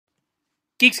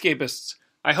Geekscapists,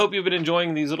 I hope you've been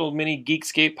enjoying these little mini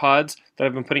Geekscape pods that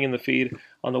I've been putting in the feed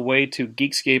on the way to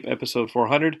Geekscape episode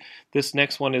 400. This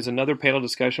next one is another panel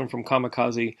discussion from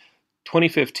Comikaze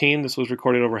 2015. This was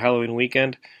recorded over Halloween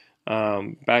weekend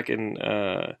back in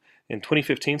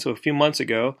 2015, so a few months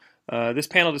ago. This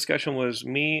panel discussion was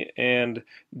me and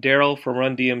Darryl from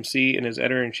Run DMC and his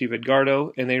editor-in-chief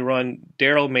Edgardo, and they run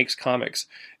Darryl Makes Comics.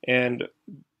 And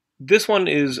this one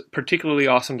is particularly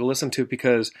awesome to listen to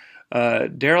because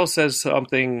Darryl says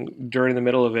something during the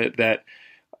middle of it that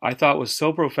I thought was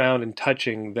so profound and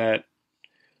touching that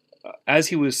as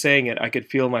he was saying it, I could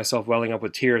feel myself welling up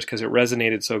with tears because it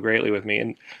resonated so greatly with me.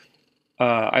 And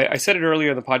I said it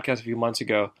earlier in the podcast a few months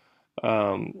ago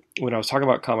when I was talking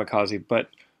about Comikaze, but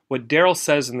what Darryl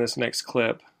says in this next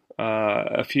clip,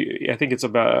 I think it's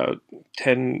about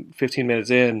 10, 15 minutes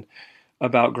in,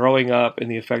 about growing up and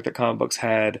the effect that comic books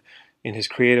had in his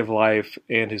creative life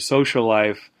and his social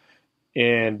life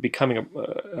and becoming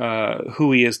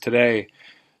who he is today,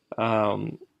 is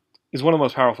one of the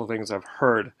most powerful things I've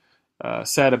heard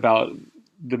said about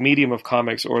the medium of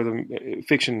comics or the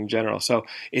fiction in general. So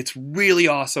it's really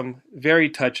awesome, very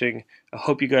touching. I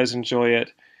hope you guys enjoy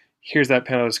it. Here's that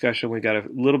panel discussion. We got a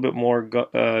little bit more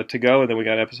to go, and then we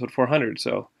got episode 400.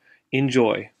 So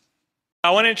enjoy.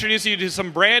 I want to introduce you to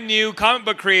some brand new comic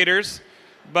book creators,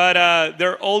 but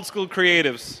they're old school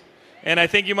creatives. And I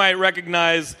think you might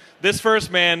recognize this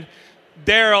first man,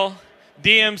 Darryl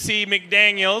DMC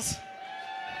McDaniels.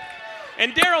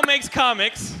 And Darryl Makes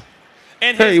Comics.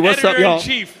 And his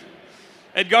editor-in-chief,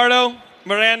 Edgardo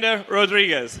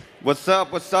Miranda-Rodriguez. What's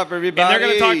up, everybody? And they're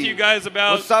going to talk to you guys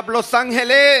about... What's up, Los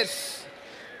Angeles?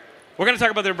 We're going to talk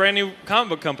about their brand new comic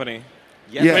book company.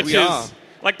 Yes, which is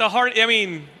like the heart... I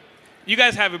mean, you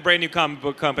guys have a brand new comic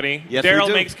book company. Yes, Darryl we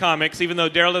do. Makes Comics, even though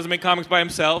Darryl doesn't make comics by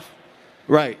himself.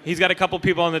 Right. He's got a couple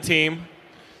people on the team.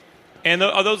 And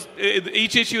are those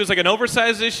each issue is like an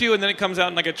oversized issue, and then it comes out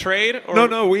in like a trade? Or?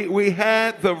 No, we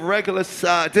had the regular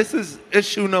size. This is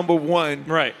issue number 1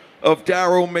 Right. of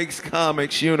Darryl Makes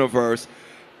Comics universe.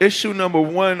 Issue number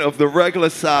 1 of the regular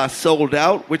size sold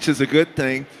out, which is a good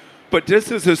thing. But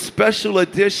this is a special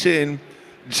edition,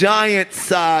 giant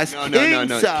size, king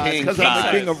size, because I'm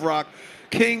the king of rock,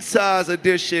 king size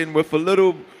edition with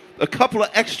a couple of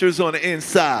extras on the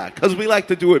inside, because we like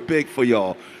to do it big for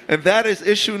y'all. And that is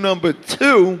issue number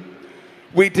 2.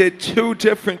 We did 2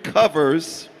 different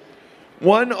covers.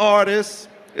 One artist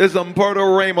is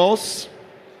Humberto Ramos,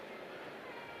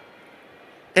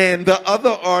 and the other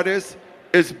artist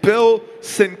is Bill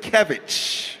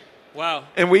Sienkiewicz. Wow.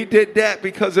 And we did that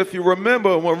because if you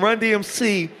remember, when Run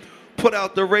DMC put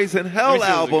out the Raising Hell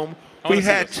album, we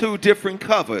had 2 different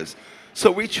covers.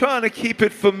 So we're trying to keep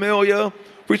it familiar,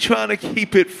 we're trying to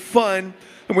keep it fun,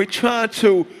 and we're trying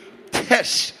to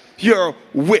test your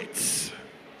wits.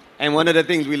 And one of the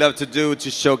things we love to do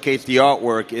to showcase the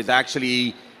artwork is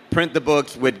actually print the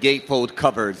books with gatefold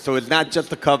covers. So it's not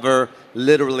just a cover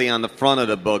literally on the front of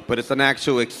the book, but it's an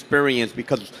actual experience,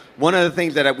 because one of the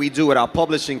things that we do at our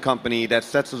publishing company that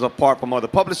sets us apart from other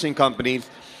publishing companies,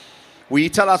 we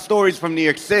tell our stories from New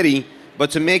York City, but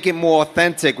to make it more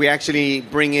authentic, we actually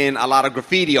bring in a lot of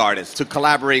graffiti artists to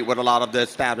collaborate with a lot of the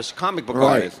established comic book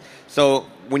artists. So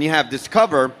when you have this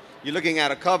cover, you're looking at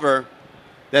a cover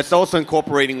that's also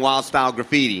incorporating wild style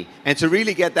graffiti. And to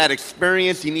really get that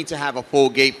experience, you need to have a full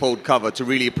gatefold cover to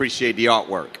really appreciate the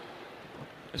artwork.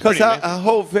 Because our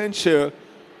whole venture,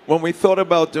 when we thought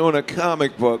about doing a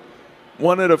comic book,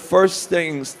 one of the first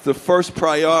things, the first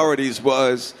priorities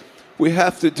was we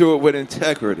have to do it with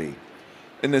integrity.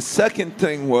 And the second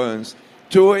thing was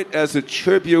do it as a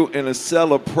tribute and a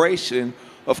celebration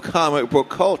of comic book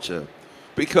culture.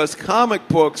 Because comic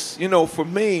books, for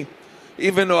me,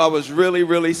 even though I was really,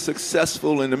 really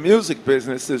successful in the music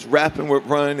business, is rapping with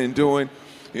Run and doing,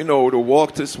 the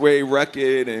Walk This Way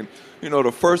record and,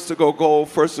 the first to go gold,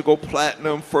 first to go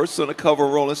platinum, first on the cover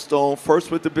of Rolling Stone,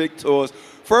 first with the big tours,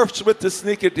 first with the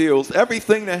sneaker deals.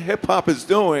 Everything that hip-hop is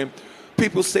doing,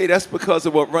 people say that's because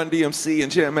of what Run DMC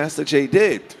and Jam Master Jay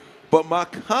did. But my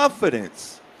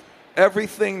confidence,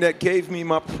 everything that gave me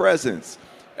my presence,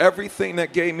 everything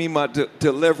that gave me my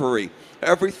delivery,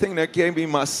 everything that gave me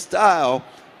my style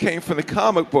came from the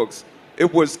comic books.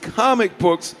 It was comic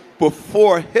books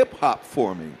before hip-hop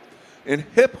for me. In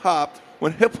hip-hop,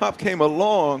 when hip-hop came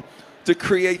along, the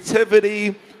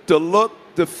creativity, the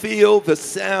look, the feel, the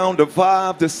sound, the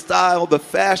vibe, the style, the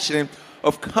fashion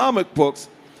of comic books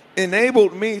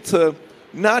enabled me to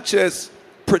not just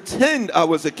pretend I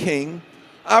was a king,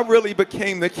 I really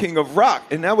became the king of rock,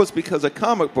 and that was because of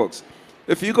comic books.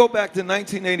 If you go back to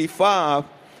 1985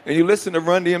 and you listen to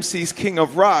Run DMC's King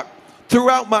of Rock,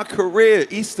 Throughout my career,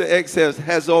 Easter eggs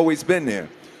has always been there.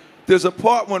 There's a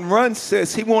part when Run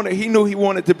says he knew he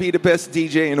wanted to be the best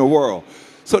DJ in the world.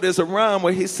 So there's a rhyme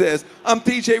where he says, I'm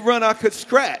DJ Run, I could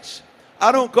scratch.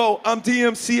 I don't go, I'm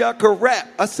DMC, I could rap.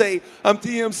 I say, I'm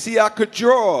DMC, I could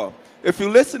draw. If you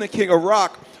listen to King of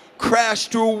Rock, crash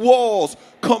through walls,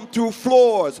 come through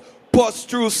floors, bust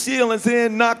through ceilings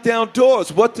and knock down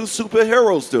doors. What do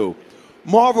superheroes do?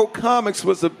 Marvel Comics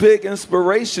was a big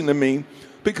inspiration to me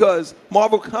because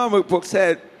Marvel comic books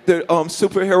had the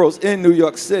superheroes in New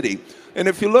York City. And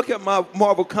if you look at my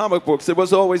Marvel comic books, it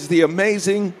was always the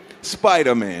Amazing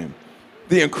Spider-Man,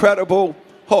 the Incredible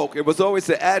Hulk. It was always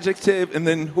the adjective and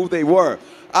then who they were.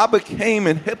 I became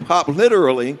in hip-hop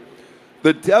literally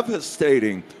the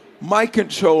devastating,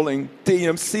 mic-controlling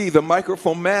DMC, the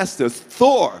microphone masters.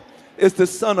 Thor is the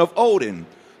son of Odin.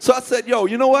 So I said, yo,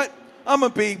 you know what? I'm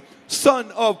going to be son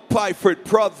of Byford,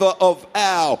 brother of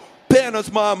Al.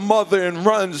 Banner's my mother and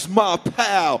Run's my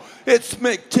pal. It's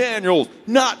McDaniels,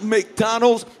 not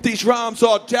McDonald's. These rhymes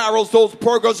are Darryl's, those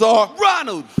burgers are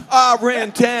Ronald's. I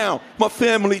ran down my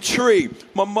family tree,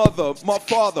 my mother, my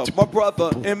father, my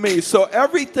brother, and me. So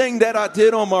everything that I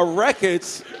did on my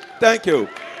records, thank you.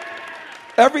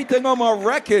 Everything on my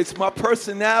records, my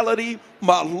personality,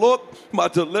 my look, my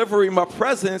delivery, my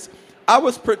presence, I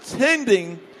was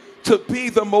pretending to be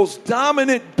the most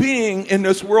dominant being in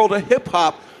this world of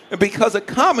hip-hop. And because of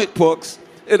comic books,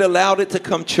 it allowed it to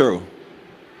come true.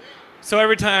 So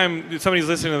every time somebody's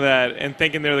listening to that and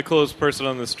thinking they're the coolest person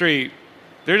on the street,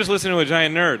 they're just listening to a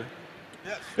giant nerd.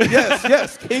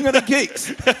 Yes, king of the geeks.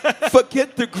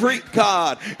 Forget the Greek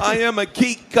god. I am a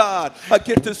geek god. I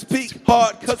get to speak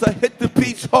hard because I hit the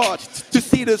beats hard. To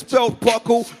see this belt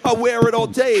buckle, I wear it all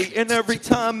day. And every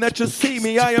time that you see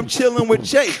me, I am chilling with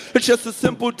Jay. It's just a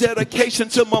simple dedication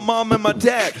to my mom and my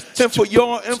dad. And for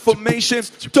your information,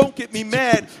 don't get me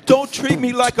mad. Don't treat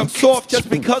me like I'm soft just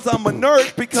because I'm a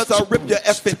nerd. Because I'll rip your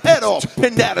effing head off.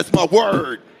 And that is my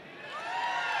word.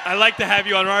 I like to have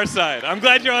you on our side. I'm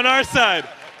glad you're on our side.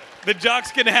 The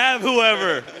jocks can have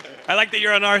whoever. I like that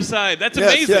you're on our side. That's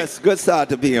amazing. Yes, good side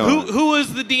to be on. Who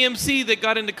was the DMC that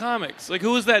got into comics? Like,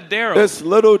 who was that Darryl? This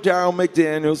little Darryl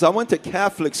McDaniels. I went to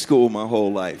Catholic school my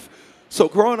whole life. So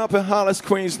growing up in Hollis,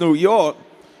 Queens, New York,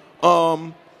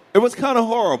 it was kind of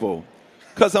horrible.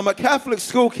 Because I'm a Catholic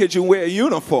school kid, you wear a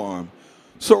uniform.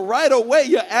 So right away,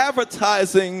 you're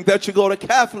advertising that you go to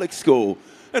Catholic school.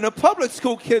 And the public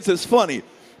school kids is funny.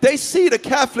 They see the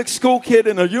Catholic school kid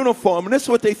in a uniform, and this is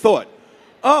what they thought.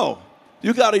 Oh,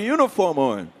 you got a uniform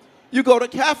on. You go to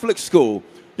Catholic school.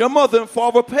 Your mother and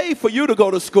father paid for you to go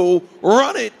to school.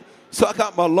 Run it. So I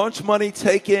got my lunch money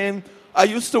taken. I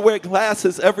used to wear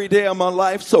glasses every day of my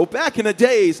life. So back in the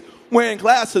days, wearing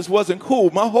glasses wasn't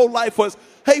cool. My whole life was,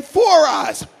 hey, 4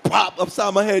 eyes, pop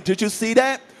upside my head. Did you see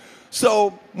that?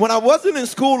 So when I wasn't in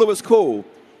school, it was cool.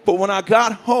 But when I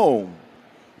got home,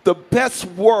 the best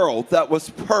world that was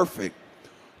perfect,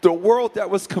 the world that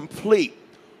was complete,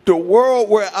 the world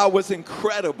where I was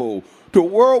incredible, the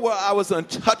world where I was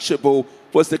untouchable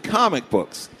was the comic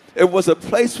books. It was a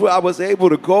place where I was able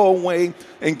to go away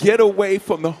and get away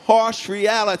from the harsh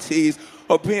realities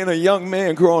of being a young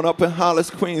man growing up in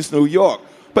Hollis, Queens, New York.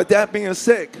 But that being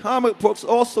said, comic books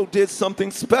also did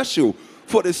something special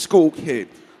for this school kid.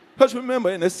 Because remember,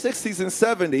 in the 60s and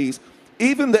 70s,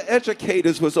 even the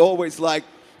educators was always like,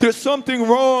 there's something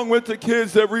wrong with the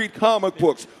kids that read comic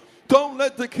books. Don't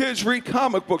let the kids read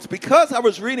comic books. Because I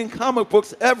was reading comic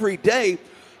books every day,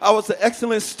 I was an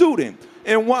excellent student.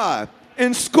 And why?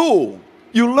 In school,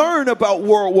 you learn about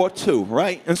World War II,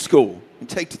 right? In school, and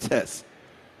take the test.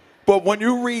 But when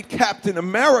you read Captain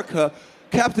America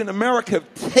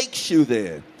takes you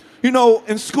there. You know,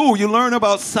 in school, you learn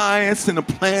about science and the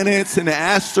planets and the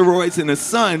asteroids and the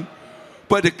sun.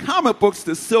 But the comic books,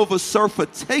 the Silver Surfer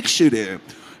takes you there.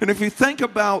 And if you think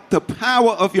about the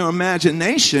power of your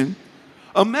imagination,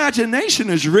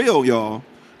 imagination is real, y'all.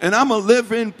 And I'm a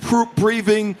living,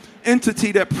 breathing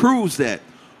entity that proves that.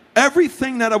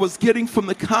 Everything that I was getting from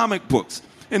the comic books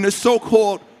in the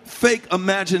so-called fake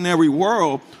imaginary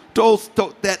world,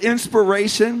 that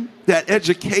inspiration, that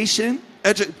education,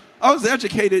 I was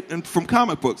educated from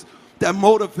comic books, that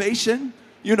motivation,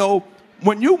 you know,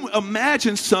 when you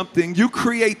imagine something, you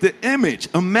create the image.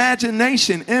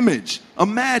 Imagination, image.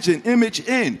 Imagine, image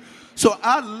in. So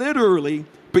I literally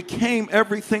became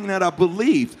everything that I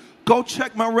believed. Go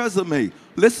check my resume.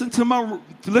 Listen to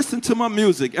my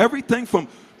music. Everything from,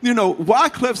 you know,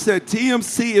 Wycliffe said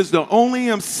DMC is the only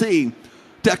MC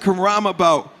that can rhyme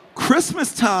about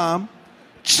Christmas time,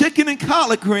 chicken and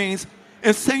collard greens,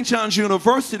 and St. John's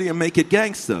University and make it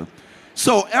gangster.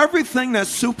 So everything that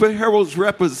superheroes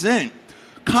represent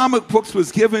Comic books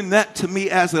was given that to me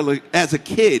as a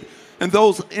kid. And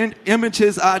those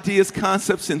images, ideas,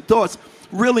 concepts, and thoughts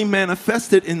really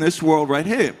manifested in this world right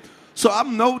here. So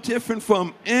I'm no different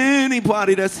from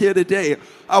anybody that's here today.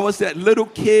 I was that little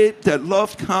kid that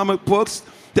loved comic books,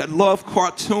 that loved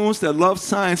cartoons, that loved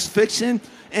science fiction.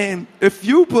 And if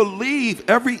you believe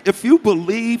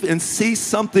and see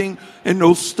something in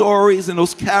those stories and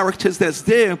those characters that's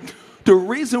there, the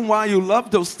reason why you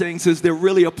love those things is they're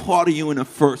really a part of you in the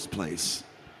first place.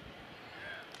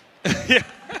 Yeah.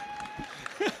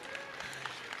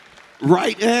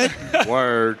 Right, Ed?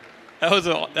 Word. That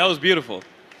was beautiful.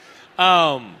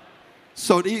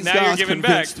 So these now guys you're giving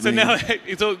back. convinced So me. now,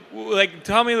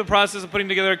 tell me the process of putting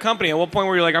together a company. At what point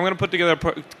were you like, I'm going to put together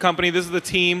a company. This is the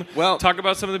team. Well, talk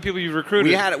about some of the people you've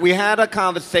recruited. We had a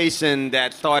conversation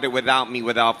that started without me,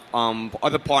 with our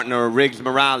other partner, Riggs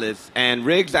Morales. And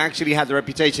Riggs actually has a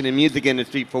reputation in the music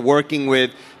industry for working with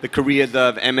the careers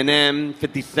of Eminem,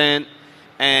 50 Cent,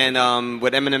 and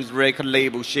with Eminem's record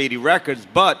label, Shady Records.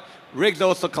 But Riggs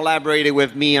also collaborated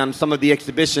with me on some of the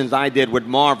exhibitions I did with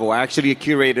Marvel. I actually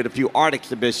curated a few art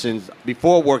exhibitions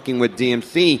before working with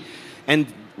DMC. And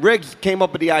Riggs came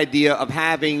up with the idea of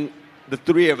having the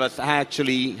three of us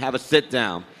actually have a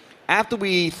sit-down. After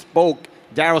we spoke,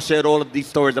 Darryl shared all of these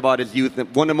stories about his youth.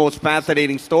 And one of the most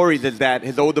fascinating stories is that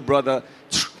his older brother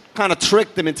kind of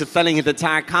tricked him into selling his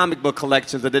entire comic book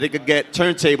collection so that they could get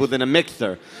turntables and a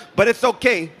mixer. But it's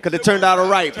okay, because it turned out all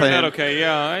right for him. Turned out okay,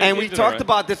 yeah. And we talked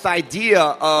about this idea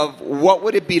of what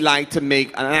would it be like to make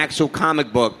an actual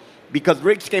comic book, because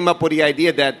Riggs came up with the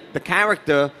idea that the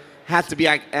character has to be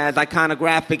as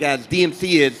iconographic as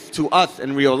DMC is to us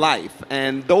in real life.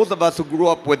 And those of us who grew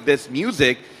up with this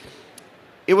music,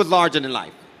 it was larger than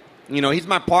life. You know, he's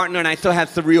my partner, and I still have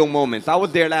surreal moments. I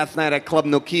was there last night at Club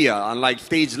Nokia on,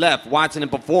 stage left, watching him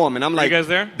perform, and I'm like, you guys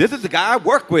there? This is the guy I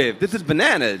work with. This is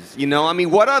bananas, you know? I mean,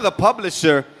 what other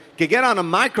publisher could get on a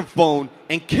microphone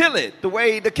and kill it the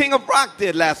way the King of Rock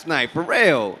did last night, for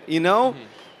real, you know? Mm-hmm.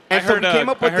 And so we came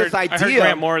up with this idea. I heard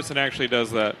Grant Morrison actually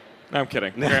does that. No, I'm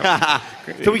kidding.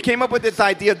 So we came up with this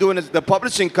idea of doing the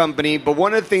publishing company, but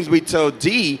one of the things we told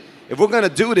D, if we're going to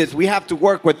do this, we have to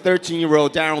work with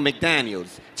 13-year-old Darryl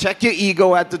McDaniels. Check your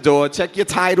ego at the door. Check your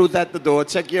titles at the door.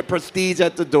 Check your prestige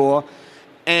at the door.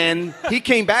 And he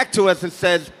came back to us and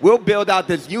says, we'll build out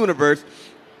this universe,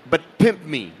 but pimp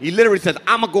me. He literally says,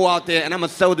 I'm going to go out there and I'm going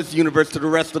to sell this universe to the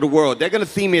rest of the world. They're going to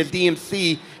see me as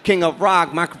DMC, King of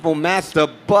Rock, Microphone Master,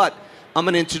 but I'm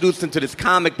going to introduce them to this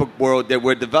comic book world that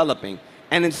we're developing.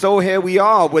 And then so here we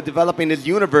are. We're developing this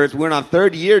universe. We're in our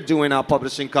third year doing our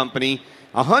publishing company.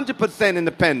 100%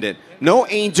 independent. No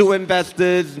angel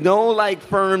investors, no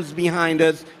firms behind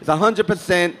us. It's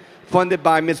 100% funded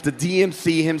by Mr.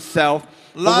 DMC himself.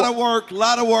 Lot of work.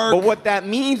 But what that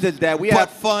means is that we have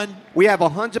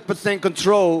 100%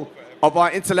 control of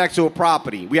our intellectual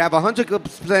property. We have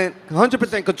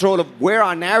 100% control of where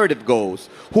our narrative goes,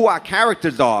 who our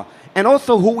characters are, and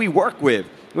also who we work with.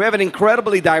 We have an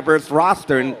incredibly diverse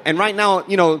roster, and right now,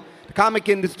 you know, the comic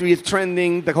industry is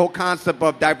trending the whole concept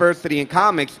of diversity in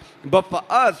comics. But for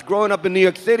us, growing up in New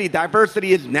York City,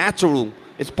 diversity is natural.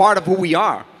 It's part of who we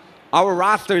are. Our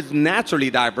roster is naturally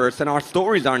diverse, and our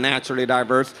stories are naturally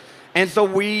diverse. And so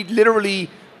we literally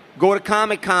go to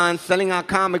Comic-Con selling our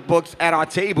comic books at our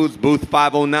tables, booth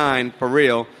 509, for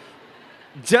real,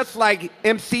 just like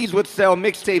MCs would sell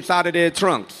mixtapes out of their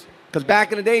trunks. Because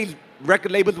back in the days,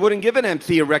 record labels wouldn't give an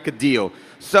MC a record deal.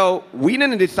 So we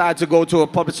didn't decide to go to a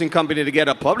publishing company to get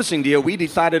a publishing deal. We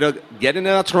decided to get in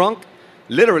our trunk,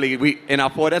 literally, in our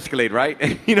Ford Escalade,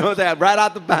 right? You know, that right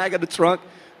out the back of the trunk,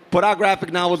 put our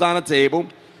graphic novels on the table,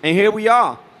 and here we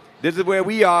are. This is where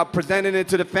we are, presenting it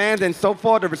to the fans, and so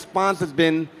far the response has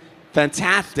been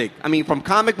fantastic. I mean, from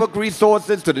comic book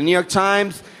resources to the New York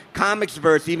Times,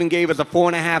 Comicsverse even gave us a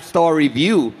 4.5-star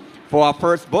review for our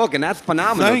first book, and that's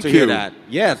phenomenal to hear that.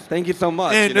 Yes, thank you so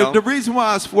much. And the reason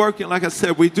why it's working, like I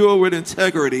said, we do it with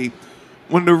integrity.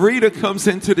 When the reader comes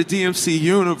into the DMC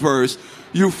universe,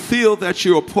 you feel that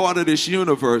you're a part of this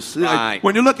universe. Right.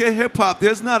 When you look at hip-hop,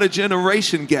 there's not a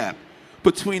generation gap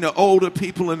between the older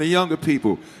people and the younger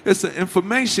people. It's an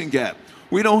information gap.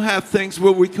 We don't have things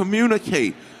where we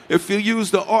communicate. If you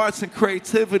use the arts and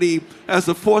creativity as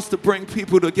a force to bring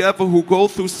people together who go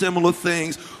through similar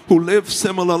things, who live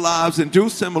similar lives and do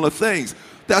similar things.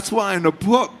 That's why in the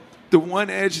book, the one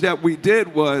edge that we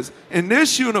did was, in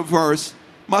this universe,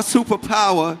 my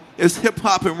superpower is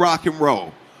hip-hop and rock and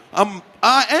roll.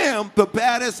 I am the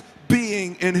baddest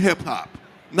being in hip-hop.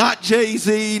 Not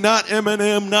Jay-Z, not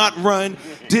Eminem, not Run,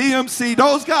 DMC.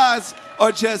 Those guys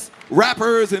are just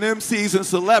rappers and MCs and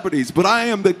celebrities, but I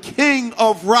am the king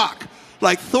of rock.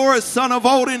 Like Thor is son of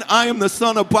Odin, I am the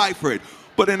son of Bifrost.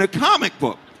 But in a comic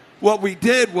book, what we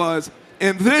did was,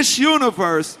 in this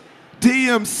universe,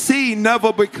 DMC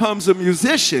never becomes a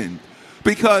musician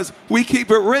because we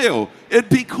keep it real. It'd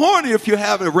be corny if you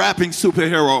have a rapping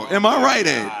superhero. Am I right,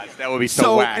 Ed? God, that would be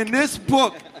so whack. In this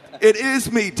book, it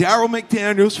is me, Darryl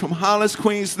McDaniels from Hollis,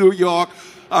 Queens, New York.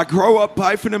 I grow up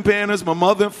piping and banners, my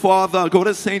mother and father. I go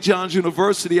to St. John's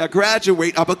University. I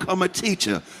graduate. I become a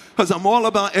teacher because I'm all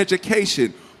about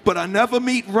education. But I never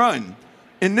meet Run.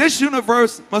 In this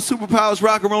universe, my superpower is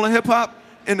rock and roll and hip-hop.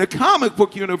 In the comic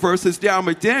book universe, it's Darryl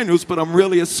McDaniels, but I'm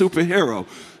really a superhero.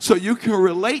 So you can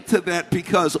relate to that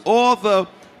because all the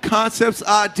concepts,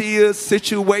 ideas,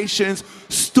 situations,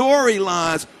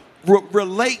 storylines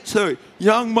relate to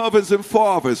young mothers and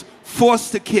fathers,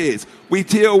 foster kids. We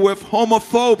deal with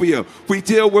homophobia. We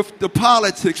deal with the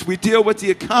politics. We deal with the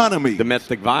economy.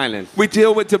 Domestic violence. We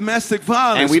deal with domestic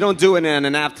violence. And we don't do it in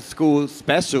an after-school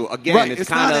special. Again, right. it's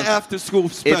not an after-school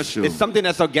special. It's something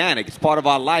that's organic. It's part of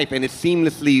our life, and it's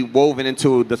seamlessly woven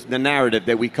into the narrative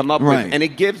that we come up with. And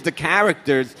it gives the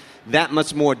characters that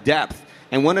much more depth.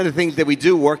 And one of the things that we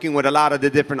do, working with a lot of the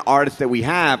different artists that we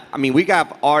have, I mean, we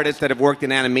got artists that have worked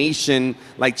in animation,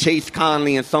 like Chase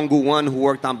Conley and Sung-Gu Won, who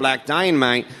worked on Black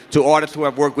Dynamite, to artists who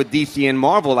have worked with DC and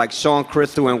Marvel, like Sean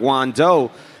Crystal and Juan Doe,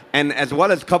 and as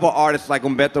well as a couple artists like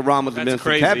Humberto Ramos and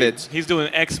Vincent Kevich. He's doing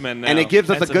X-Men now. And it gives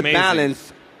us That's a good amazing.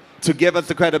 balance to give us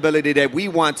the credibility that we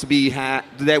want to be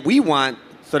that we want,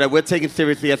 so that we're taken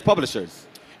seriously as publishers.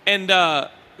 And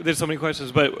there's so many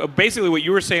questions, but basically what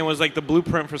you were saying was like the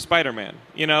blueprint for Spider-Man.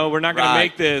 You know, we're not going to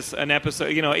make this an episode.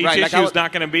 You know, each issue is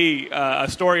not going to be a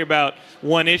story about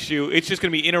one issue. It's just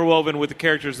going to be interwoven with the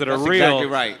characters that are real. Exactly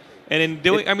right. And in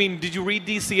doing, I mean, did you read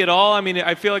DC at all? I mean,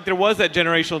 I feel like there was that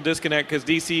generational disconnect because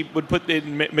DC would put it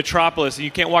in Metropolis, and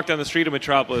you can't walk down the street of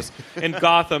Metropolis, and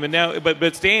Gotham, and now,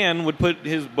 but Stan would put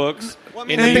his books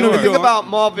in New York. The thing about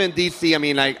Marvel and DC, I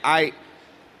mean, like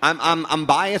I'm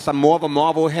biased. I'm more of a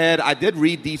Marvel head. I did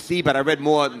read DC, but I read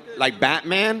more like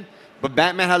Batman. But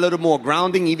Batman had a little more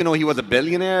grounding, even though he was a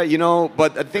billionaire, you know.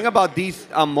 But the thing about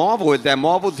Marvel is that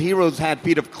Marvel's heroes had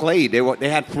feet of clay. They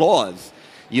had flaws,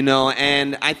 you know.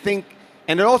 And I think,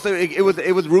 and it also it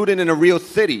was rooted in a real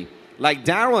city. Like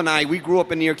Darryl and I, we grew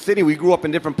up in New York City. We grew up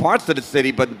in different parts of the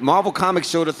city, but Marvel Comics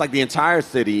showed us like the entire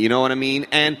city. You know what I mean?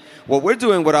 And what we're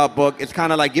doing with our book is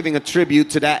kind of like giving a tribute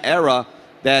to that era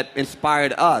that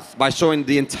inspired us by showing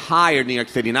the entire New York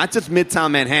City, not just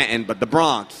Midtown Manhattan, but the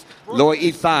Bronx, Lower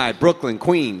East Side, Brooklyn,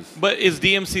 Queens. But is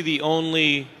DMC the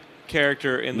only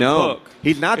character in the No, book?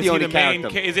 he's not the only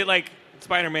character. Is it like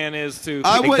Spider-Man is to...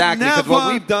 I would because what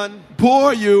never we've done,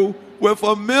 bore you with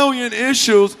 1,000,000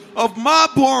 issues of my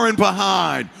boring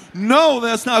behind. No,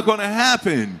 that's not going to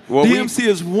happen. DMC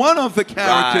is one of the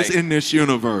characters in this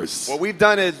universe. What we've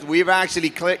done is we've actually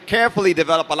carefully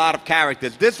developed a lot of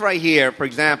characters. This right here, for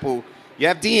example, you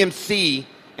have DMC,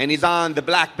 and he's on the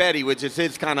Black Betty, which is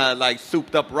his kind of like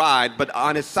souped-up ride. But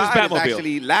on his side is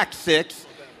actually Lac 6.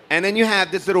 And then you have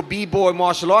this little B-boy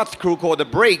martial arts crew called the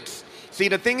Breaks. See,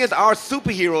 the thing is, our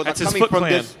superheroes are coming from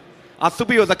this. Our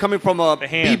superheroes are coming from a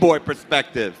B-boy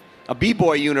perspective. A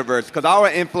B-boy universe, because our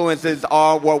influences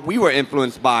are what we were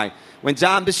influenced by. When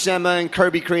John Buscema and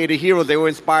Kirby created Heroes, they were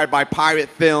inspired by pirate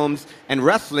films and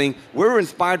wrestling. We were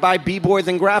inspired by B-boys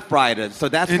and graph writers. So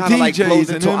that's kind of like flows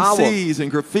into our... And MCs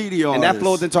and graffiti artists. And that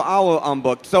flows into our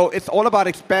book. So it's all about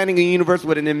expanding a universe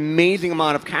with an amazing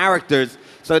amount of characters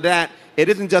so that it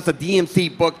isn't just a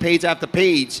DMC book page after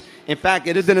page. In fact,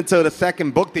 it isn't until the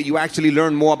second book that you actually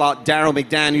learn more about Darryl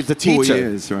McDaniels, the teacher. Who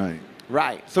he is, right.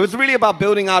 Right. So it's really about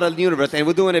building out a universe, and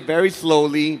we're doing it very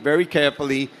slowly, very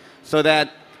carefully, so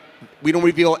that we don't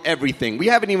reveal everything. We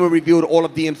haven't even revealed all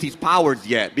of DMC's powers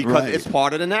yet because it's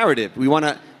part of the narrative. We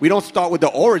don't start with the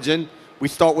origin. We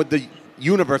start with the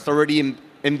universe already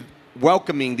in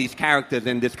welcoming these characters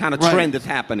and this kind of trend that's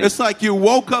happening. It's like you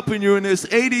woke up and you're in this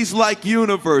 80s-like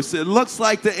universe. It looks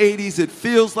like the 80s. It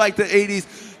feels like the 80s.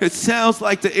 It sounds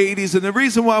like the 80s. And the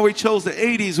reason why we chose the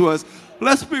 80s was,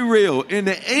 let's be real, in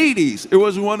the 80s, it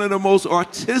was one of the most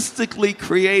artistically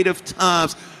creative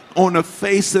times on the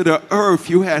face of the earth.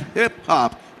 You had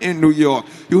hip-hop in New York.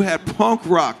 You had punk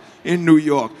rock in New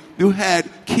York. You had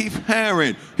Keith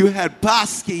Haring. You had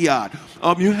Basquiat.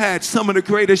 You had some of the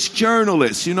greatest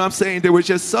journalists. You know what I'm saying? There was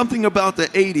just something about the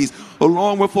 80s,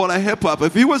 along with all the hip-hop.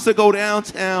 If you was to go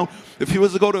downtown, if you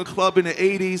was to go to a club in the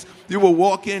 80s, you would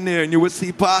walk in there and you would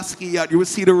see Basquiat, you would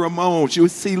see the Ramones, you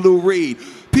would see Lou Reed.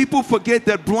 People forget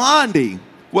that Blondie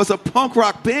was a punk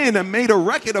rock band that made a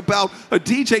record about a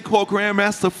DJ called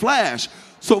Grandmaster Flash.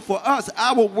 So for us,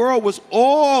 our world was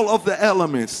all of the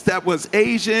elements. That was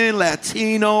Asian,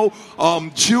 Latino,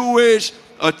 Jewish,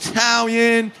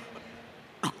 Italian,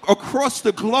 across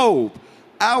the globe,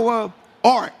 our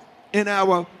art and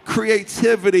our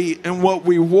creativity and what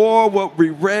we wore, what we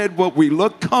read, what we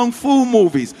looked, kung fu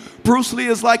movies. Bruce Lee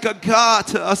is like a god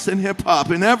to us in hip-hop,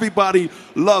 and everybody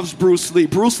loves Bruce Lee.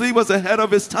 Bruce Lee was ahead of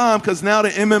his time because now the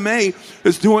MMA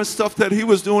is doing stuff that he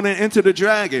was doing in Enter the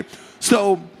Dragon.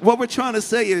 So what we're trying to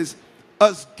say is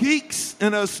us geeks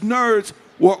and us nerds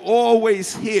were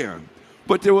always here,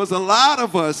 but there was a lot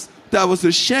of us that was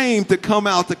ashamed to come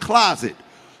out the closet.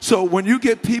 So when you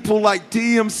get people like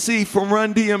DMC from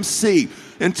Run DMC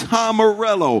and Tom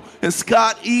Morello and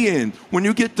Scott Ian, when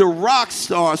you get the rock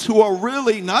stars who are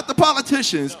really not the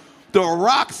politicians, the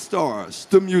rock stars,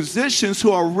 the musicians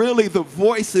who are really the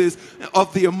voices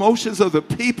of the emotions of the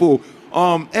people,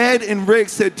 Ed and Rick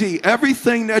said, D,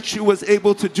 everything that you was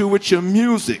able to do with your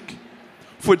music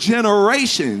for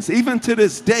generations, even to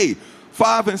this day,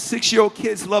 5- and 6-year-old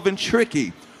kids loving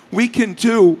Tricky, we can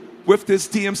do with this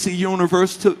DMC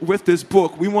universe, with this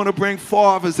book. We want to bring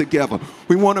fathers together.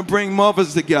 We want to bring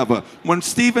mothers together. When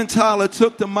Steven Tyler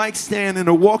took the mic stand in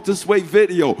a Walk This Way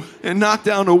video and knocked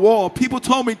down the wall, people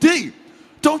told me, D,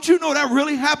 don't you know that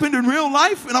really happened in real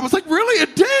life? And I was like, really,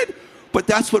 it did? But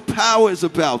that's what power is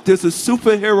about. There's a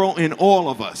superhero in all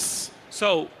of us.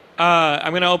 So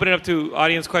I'm going to open it up to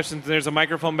audience questions. There's a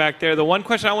microphone back there. The one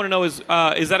question I want to know is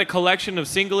that a collection of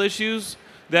single issues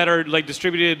that are like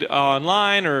distributed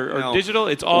online or No. digital?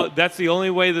 It's all. That's the only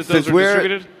way that those are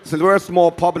distributed? Since we're a small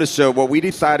publisher, what we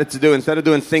decided to do, instead of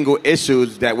doing single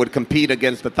issues that would compete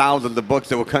against the thousands of books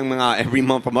that were coming out every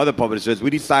month from other publishers, we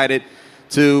decided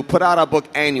to put out our book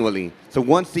annually. So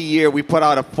once a year, we put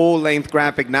out a full-length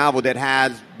graphic novel that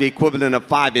has the equivalent of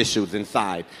 5 issues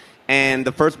inside. And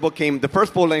the first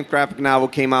full-length graphic novel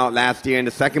came out last year, and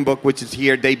the second book, which is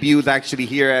here, debuts actually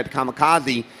here at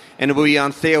Comikaze, and it will be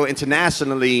on sale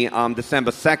internationally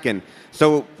December 2nd.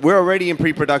 So we're already in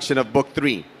pre-production of book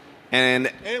 3. And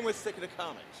we're sticking to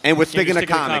comics. And we're sticking to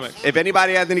comics. If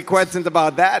anybody has any questions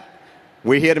about that,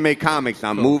 we're here to make comics,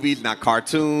 not movies, not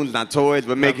cartoons, not toys.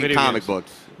 We're making comic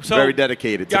books. So, very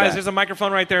dedicated to guys, that. there's a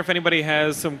microphone right there if anybody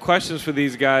has some questions for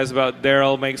these guys about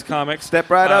Darryl Makes Comics. Step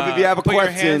right up if you have a put your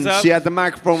question. hands up. She has the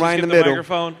microphone right in the middle.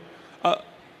 Microphone.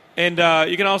 And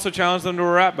you can also challenge them to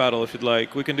a rap battle if you'd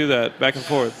like. We can do that back and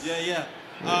forth. Yeah.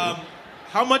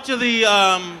 How much of the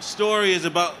story is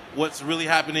about what's really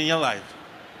happening in your life?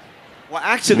 Well,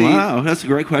 actually, Wow, that's a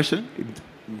great question.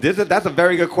 that's a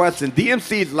very good question.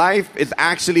 DMC's life is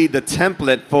actually the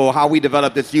template for how we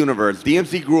developed this universe.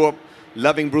 DMC grew up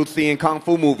loving Bruce Lee and Kung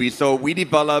Fu movies, so we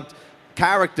developed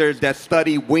characters that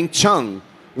study Wing Chun.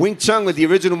 Wing Chun was the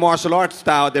original martial arts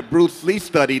style that Bruce Lee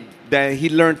studied, that he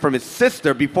learned from his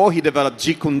sister before he developed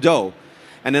Jeet Kune Do.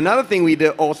 And another thing we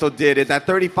also did is at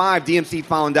 35, DMC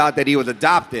found out that he was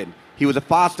adopted. He was a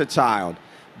foster child.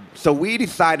 So we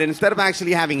decided, instead of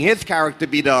actually having his character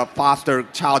be the foster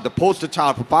child, the poster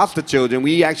child for foster children,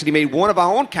 we actually made one of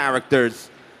our own characters,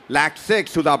 Lack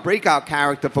 6, who's our breakout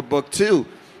character for book 2.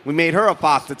 We made her a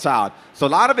foster child. So a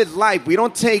lot of his life, we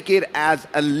don't take it as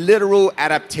a literal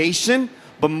adaptation,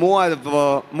 but more of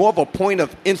a point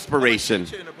of inspiration.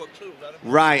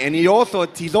 Right, and he's also a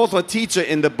teacher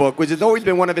in the book, which has always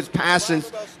been one of his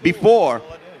passions before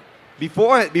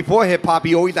hip-hop.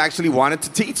 He always actually wanted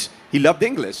to teach. He loved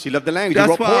English. He loved the language. That's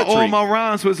he wrote why poetry. all my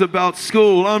rhymes was about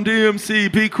school. I'm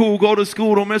DMC, be cool, go to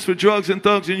school, don't mess with drugs and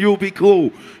thugs, and you'll be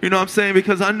cool. You know what I'm saying?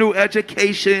 Because I knew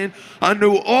education, I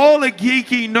knew all the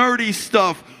geeky, nerdy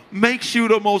stuff makes you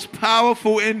the most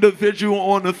powerful individual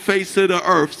on the face of the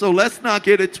earth. So let's not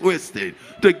get it twisted.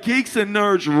 The geeks and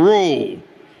nerds rule.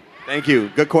 Thank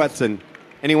you. Good question.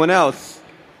 Anyone else?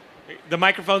 The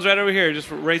microphone's right over here. Just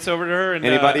race over to her. And,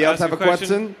 Anybody else ask have a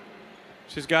question?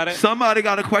 She's got it. Somebody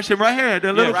got a question right here.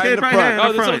 The little right kid in the right front. here in Oh,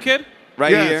 the this front. little kid?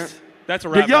 Right Yes. here. That's a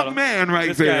rap The young battle. man right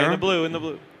this there. guy in the blue.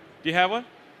 Do you have one?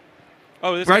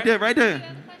 Oh, this Right guy? there, right there.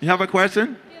 You have a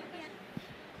question?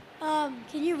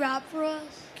 Can you rap for us?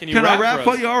 Can I rap us?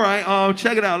 for you? All right.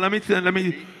 Check it out. Let me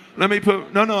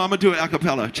put. No, I'm gonna do it a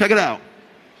cappella. Check it out.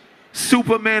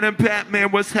 Superman and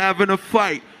Batman was having a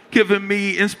fight, giving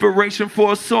me inspiration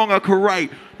for a song I could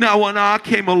write. Now when I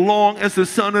came along as the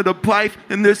son of the Bife,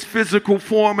 in this physical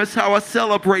form is how I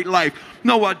celebrate life.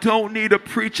 No, I don't need a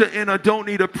preacher and I don't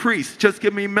need a priest. Just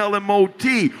give me Mel and Mo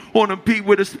D on a beat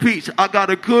with a speech. I got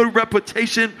a good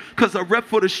reputation because I rep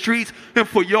for the streets. And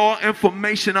for y'all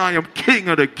information, I am king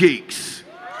of the geeks.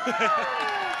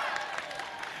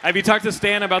 Have you talked to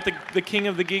Stan about the King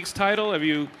of the Geeks title? Has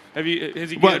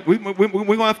he? But we're going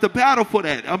to have to battle for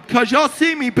that. Because y'all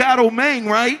see me battle Ming,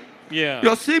 right? Yeah.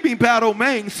 Y'all see me battle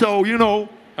Ming, so, All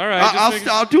right.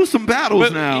 I'll do some battles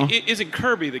But now. Isn't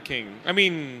Kirby the king? I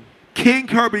mean, King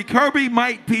Kirby. Kirby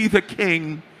might be the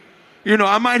king. You know,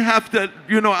 I might have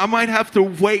to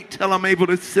wait till I'm able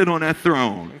to sit on that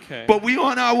throne. Okay. But we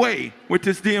on our way with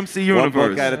this DMC universe. One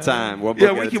book at a time. We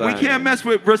can't mess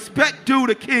with respect due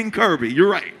to King Kirby. You're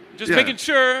right. Just making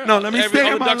sure. No, let me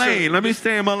stay in my lane. Let me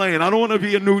stay in my lane. I don't want to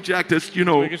be a new jack that's, getting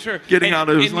out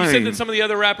of his lane. And you said that some of the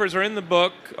other rappers are in the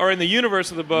book, or in the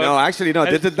universe of the book. No, actually, no.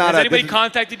 This is not. Has anybody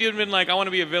contacted you and been like, I want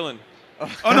to be a villain?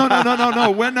 Oh,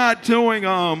 no. We're not doing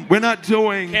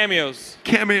cameos.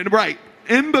 Right.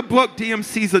 In the book,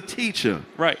 DMC's a teacher.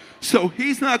 Right. So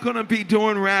he's not going to be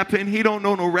doing rapping. He don't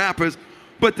know no rappers.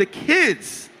 But the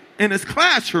kids in his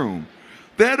classroom,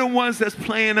 they're the ones that's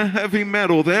playing the heavy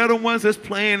metal. They're the ones that's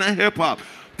playing the hip-hop.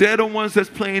 They're the ones that's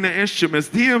playing the instruments.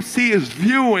 DMC is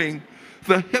viewing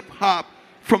the hip-hop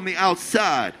from the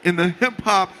outside. And the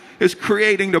hip-hop is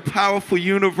creating the powerful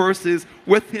universes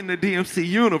within the DMC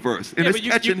universe. And it's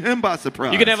catching him by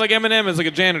surprise. You can have like Eminem as like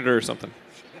a janitor or something.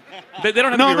 They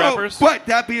don't have to be rappers. But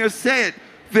that being said,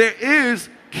 there is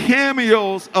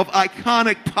cameos of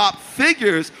iconic pop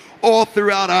figures all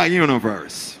throughout our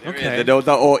universe. Okay. Those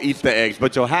are all Easter eggs,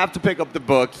 but you'll have to pick up the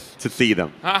books to see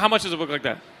them. How much is a book like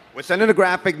that? We're sending the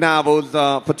graphic novels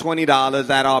for $20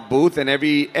 at our booth, and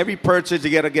every purchase you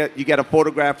get a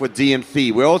photograph with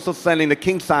DMC. We're also selling the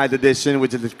king size edition,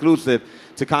 which is exclusive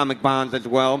to Comic Bonds as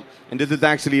well. And this is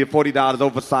actually a $40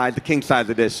 oversized, the king size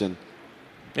edition.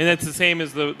 And that's the same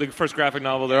as the first graphic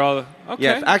novel. They're all okay.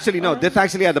 Yes, actually no. This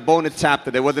actually has a bonus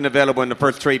chapter that wasn't available in the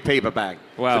first trade paperback.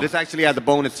 Wow. So this actually has a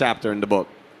bonus chapter in the book.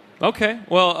 Okay.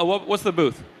 Well, what's the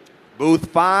booth? Booth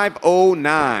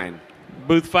 509.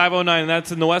 Booth 509.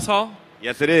 That's in the West Hall?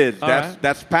 Yes, it is.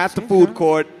 That's past the food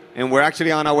court, and we're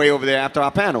actually on our way over there after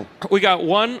our panel. We got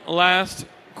one last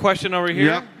question over here,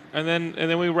 Yep. and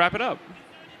then we wrap it up.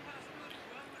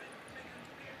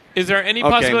 Is there any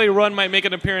possibility Run might make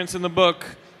an appearance in the book?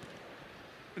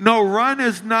 No, Run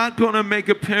is not going to make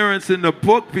appearance in the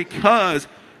book because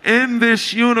in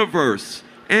this universe,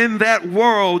 in that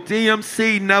world,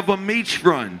 DMC never meets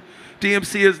Run.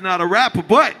 DMC is not a rapper,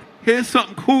 but here's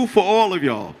something cool for all of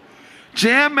y'all.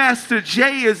 Jam Master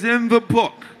Jay is in the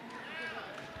book.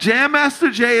 Jam Master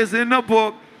Jay is in the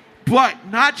book, but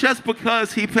not just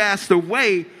because he passed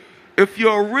away. If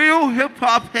you're a real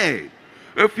hip-hop head,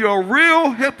 if you're a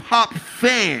real hip-hop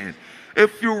fan,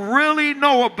 if you really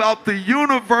know about the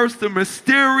universe, the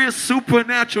mysterious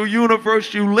supernatural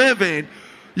universe you live in,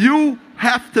 you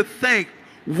have to think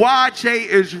why Jay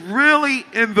is really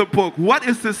in the book. What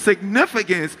is the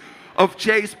significance of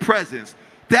Jay's presence?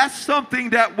 That's something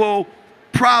that will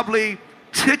probably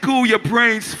tickle your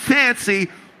brain's fancy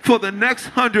for the next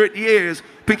 100 years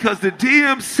because the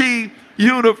DMC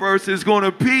universe is going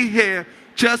to be here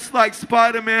just like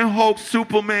Spider-Man, Hulk,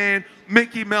 Superman,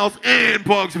 Mickey Mouse, and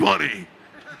Bugs Bunny.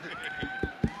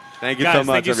 Thank you Guys, so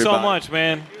much, thank you everybody. so much,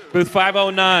 man. Booth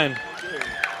 509.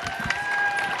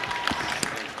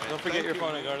 Don't forget your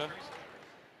phone, Edgardo.